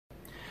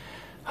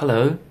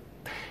Hello.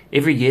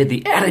 Every year,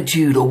 the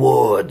Attitude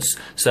Awards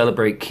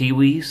celebrate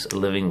Kiwis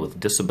living with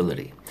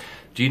disability.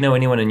 Do you know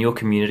anyone in your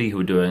community who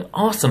are doing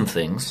awesome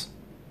things,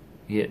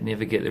 yet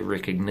never get the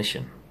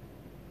recognition?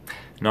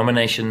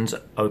 Nominations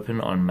open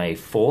on May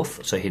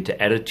 4th, so head to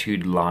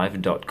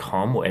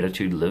attitudelive.com or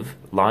attitudelive.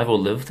 Live or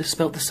live, they're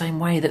spelled the same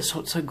way. That's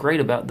what's so great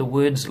about the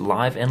words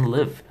live and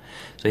live.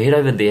 So head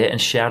over there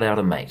and shout out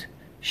a mate.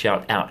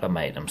 Shout out a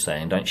mate, I'm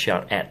saying. Don't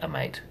shout at a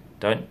mate.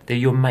 They're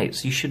your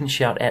mates. You shouldn't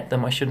shout at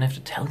them. I shouldn't have to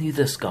tell you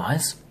this,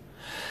 guys.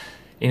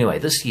 Anyway,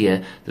 this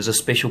year, there's a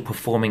special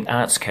performing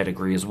arts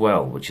category as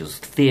well, which is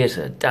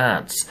theatre,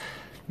 dance,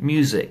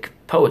 music,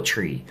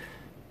 poetry,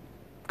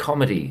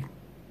 comedy,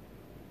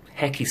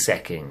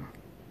 hacky-sacking,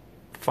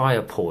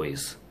 fire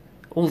poise,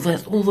 all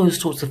those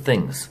sorts of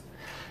things.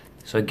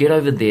 So get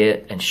over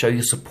there and show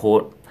your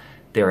support.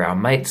 They're our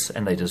mates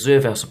and they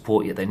deserve our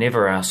support, yet they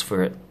never ask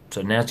for it.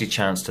 So now's your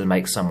chance to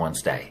make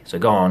someone's day. So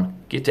go on,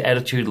 get to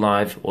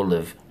attitudelive or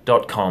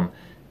live.com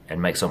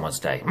and make someone's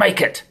day. Make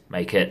it!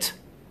 Make it!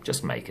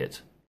 Just make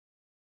it.